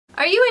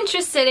Are you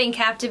interested in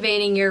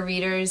captivating your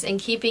readers and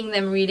keeping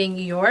them reading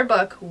your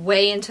book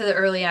way into the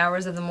early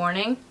hours of the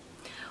morning?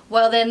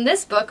 Well, then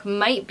this book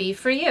might be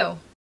for you.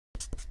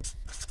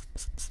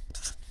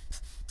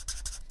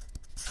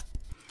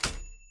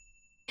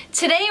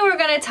 Today we're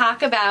going to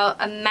talk about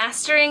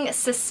Mastering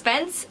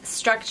Suspense,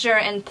 Structure,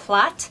 and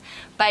Plot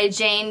by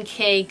Jane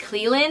K.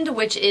 Cleland,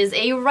 which is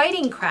a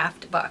writing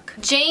craft book.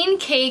 Jane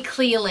K.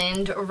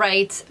 Cleland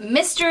writes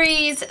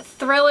mysteries,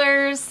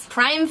 thrillers,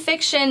 crime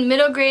fiction,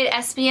 middle grade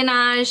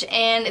espionage,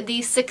 and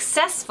the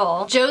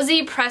successful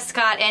Josie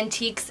Prescott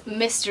Antiques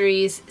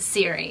Mysteries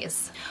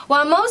series.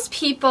 While most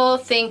people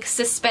think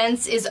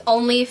suspense is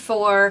only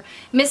for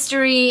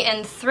mystery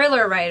and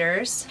thriller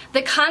writers,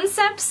 the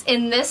concepts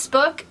in this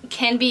book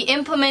can be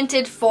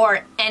implemented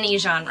for any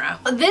genre.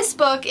 This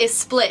book is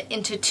split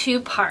into two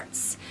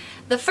parts.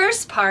 The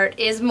first part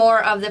is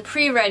more of the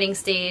pre-writing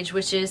stage,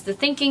 which is the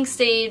thinking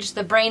stage,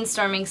 the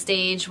brainstorming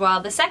stage,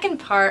 while the second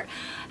part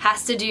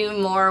has to do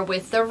more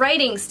with the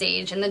writing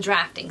stage and the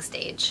drafting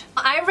stage.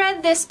 I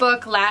read this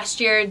book last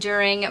year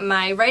during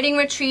my writing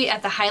retreat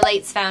at the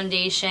Highlights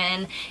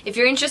Foundation. If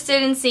you're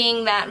interested in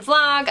seeing that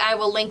vlog, I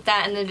will link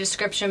that in the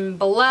description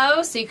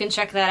below so you can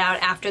check that out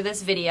after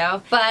this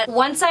video. But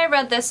once I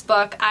read this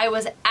book, I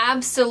was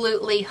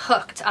absolutely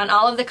hooked on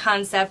all of the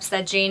concepts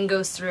that Jane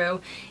goes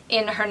through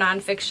in her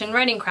nonfiction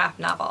writing craft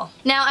novel.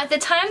 Now, at the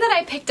time that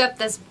I picked up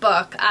this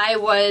book, I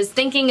was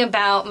thinking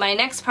about my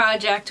next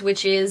project,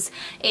 which is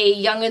a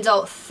young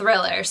adult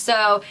thriller.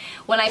 So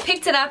when I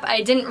picked it up,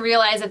 I didn't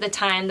realize at the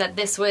time that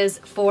this was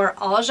for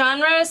all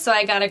genres, so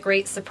I got a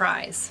great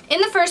surprise. In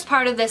the first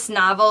part of this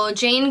novel,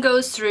 Jane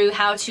goes through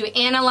how to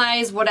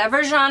analyze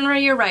whatever genre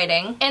you're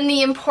writing and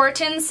the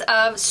importance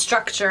of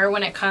structure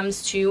when it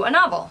comes to a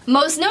novel.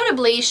 Most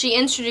notably, she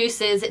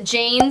introduces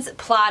Jane's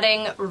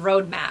plotting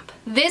roadmap.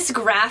 This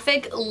graphic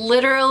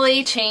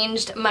literally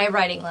changed my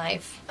writing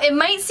life. It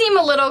might seem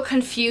a little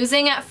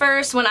confusing at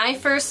first. When I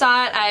first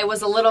saw it, I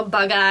was a little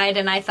bug-eyed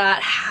and I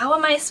thought, how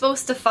am I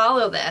supposed to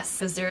follow this?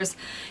 Because there's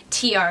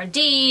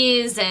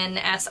TRDs and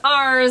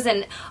SRs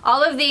and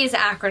all of these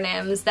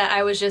acronyms that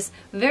I was just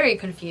very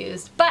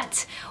confused.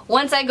 But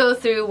once I go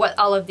through what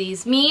all of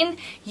these mean,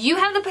 you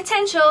have the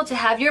potential to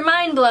have your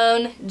mind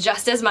blown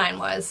just as mine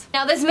was.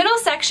 Now, this middle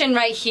section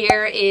right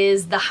here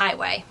is the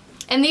highway.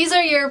 And these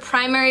are your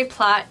primary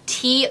plot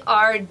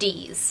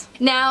TRDs.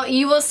 Now,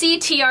 you will see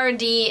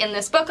TRD in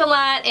this book a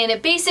lot, and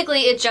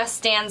it just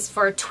stands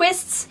for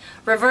twists,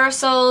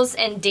 reversals,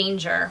 and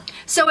danger.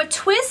 So a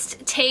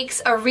twist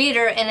takes a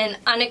reader in an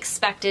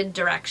unexpected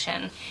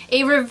direction.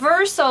 A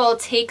reversal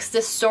takes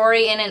the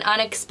story in an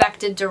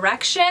unexpected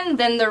direction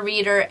than the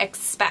reader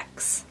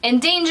expects.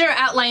 And danger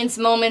outlines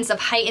moments of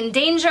heightened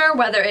danger,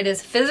 whether it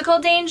is physical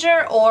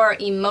danger or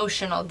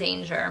emotional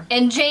danger.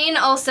 And Jane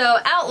also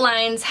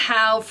outlines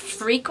how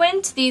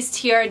frequent these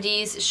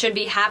TRDs should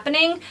be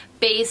happening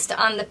based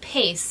on the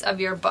pace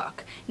of your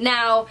book.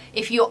 Now,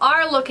 if you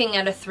are looking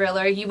at a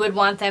thriller, you would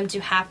want them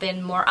to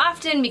happen more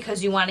often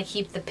because you want to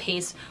keep the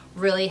pace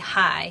really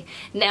high.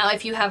 Now,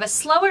 if you have a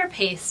slower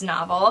paced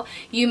novel,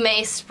 you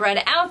may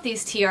spread out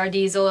these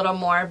TRDs a little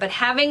more, but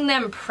having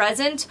them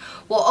present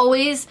will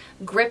always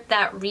grip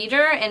that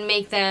reader and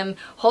make them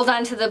hold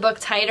on to the book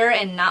tighter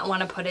and not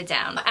want to put it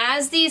down.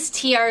 As these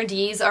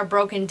TRDs are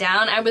broken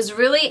down, I was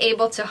really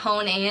able to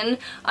hone in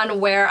on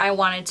where I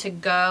wanted to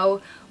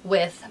go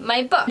with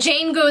my book.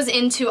 Jane goes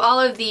into all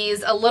of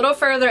these a little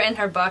further in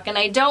her book, and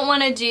I don't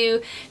want to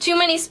do too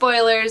many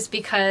spoilers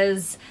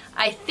because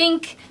I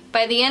think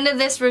by the end of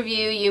this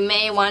review you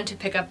may want to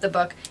pick up the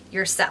book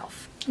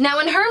yourself. Now,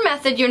 in her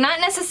method, you're not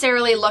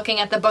necessarily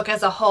looking at the book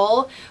as a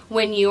whole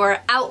when you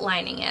are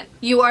outlining it.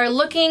 You are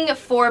looking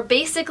for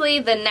basically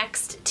the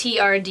next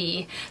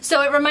TRD.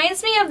 So it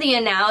reminds me of the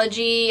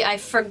analogy, I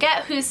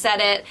forget who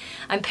said it,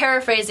 I'm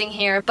paraphrasing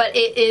here, but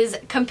it is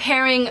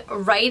comparing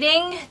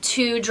writing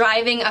to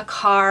driving a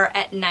car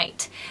at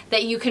night.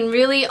 That you can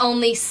really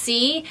only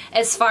see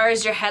as far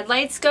as your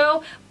headlights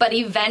go, but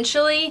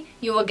eventually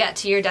you will get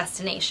to your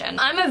destination.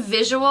 I'm a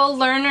visual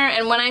learner,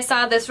 and when I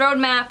saw this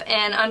roadmap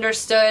and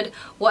understood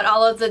what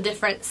all of the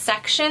different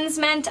sections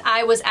meant,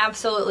 I was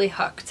absolutely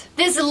hooked.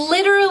 This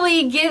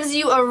literally gives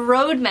you a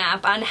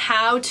roadmap on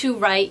how to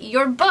write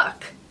your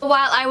book.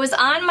 While I was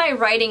on my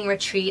writing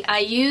retreat, I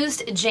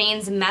used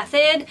Jane's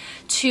method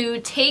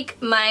to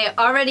take my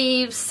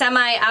already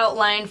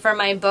semi-outline for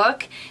my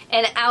book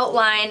and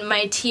outline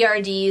my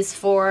TRDs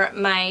for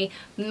my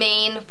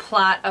main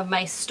plot of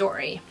my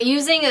story.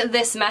 Using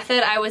this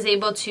method, I was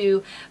able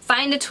to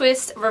find a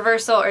twist,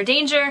 reversal, or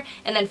danger,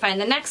 and then find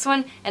the next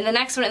one, and the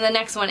next one, and the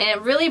next one, and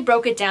it really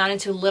broke it down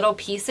into little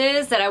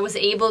pieces that I was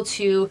able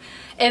to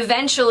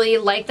eventually,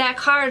 like that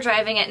car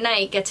driving at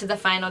night, get to the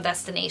final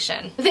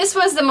destination. This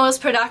was the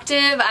most productive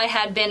I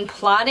had been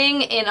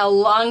plotting in a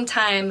long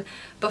time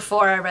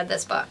before I read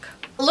this book.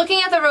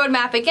 Looking at the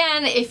roadmap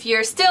again, if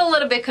you're still a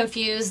little bit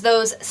confused,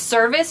 those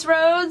service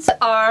roads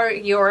are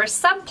your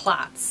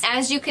subplots.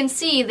 As you can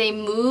see, they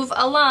move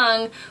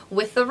along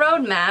with the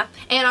roadmap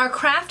and are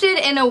crafted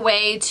in a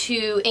way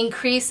to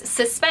increase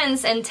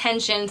suspense and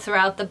tension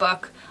throughout the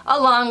book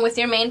along with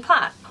your main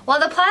plot. While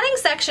the plotting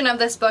section of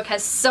this book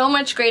has so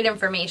much great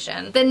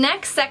information, the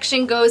next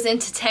section goes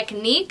into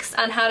techniques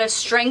on how to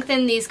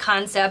strengthen these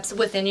concepts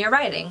within your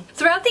writing.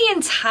 Throughout the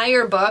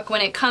entire book,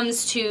 when it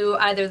comes to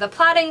either the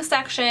plotting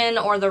section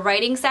or the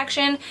writing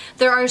section,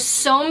 there are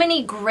so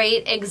many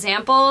great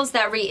examples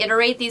that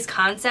reiterate these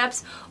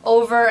concepts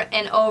over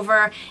and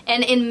over,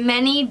 and in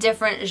many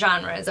different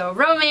genres. So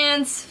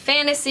romance,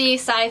 fantasy,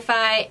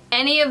 sci-fi,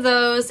 any of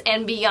those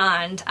and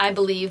beyond. I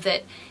believe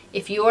that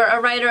if you are a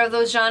writer of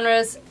those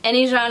genres,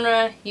 any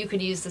genre, you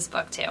could use this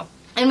book too.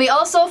 And we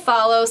also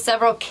follow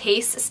several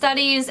case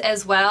studies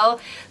as well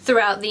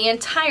throughout the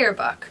entire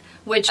book,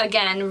 which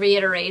again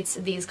reiterates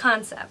these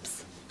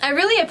concepts. I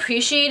really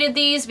appreciated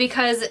these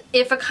because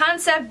if a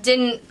concept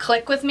didn't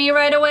click with me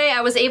right away,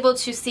 I was able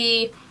to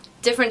see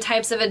different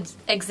types of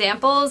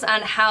examples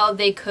on how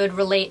they could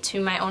relate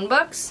to my own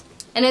books.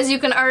 And as you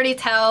can already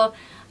tell,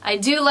 I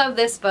do love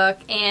this book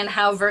and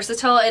how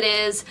versatile it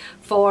is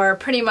for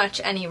pretty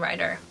much any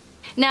writer.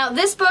 Now,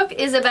 this book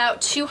is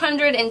about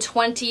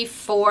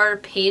 224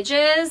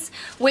 pages,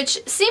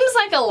 which seems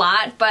like a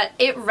lot, but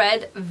it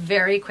read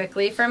very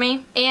quickly for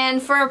me.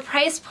 And for a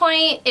price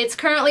point, it's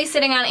currently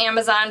sitting on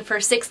Amazon for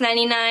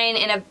 $6.99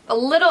 and a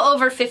little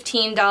over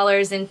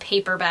 $15 in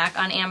paperback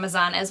on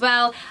Amazon as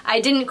well. I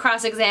didn't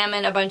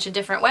cross-examine a bunch of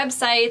different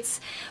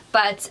websites,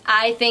 but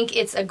I think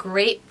it's a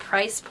great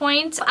price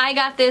point. I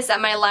got this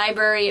at my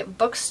library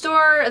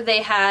bookstore.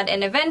 They had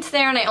an event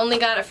there and I only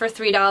got it for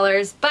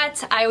 $3,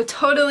 but I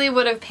totally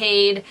would have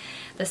paid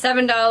the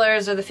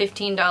 $7 or the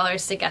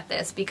 $15 to get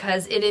this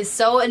because it is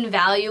so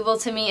invaluable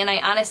to me, and I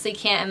honestly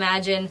can't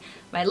imagine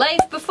my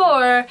life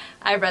before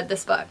I read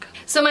this book.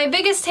 So my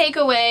biggest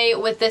takeaway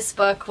with this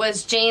book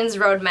was Jane's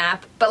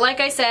roadmap, but like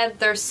I said,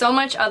 there's so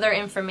much other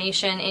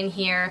information in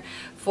here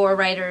for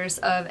writers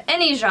of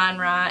any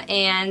genre,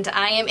 and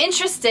I am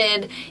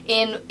interested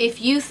in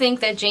if you think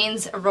that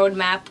Jane's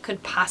roadmap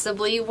could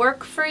possibly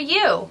work for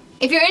you.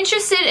 If you're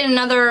interested in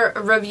another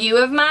review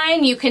of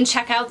mine, you can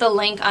check out the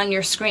link on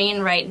your screen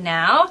right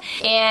now.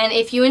 And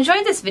if you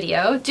enjoyed this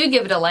video, do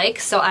give it a like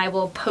so I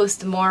will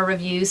post more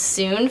reviews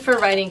soon for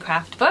writing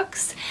craft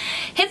books.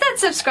 Hit that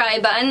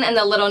subscribe button and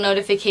the little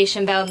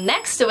notification bell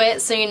next to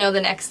it so you know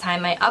the next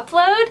time I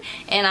upload,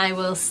 and I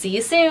will see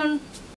you soon.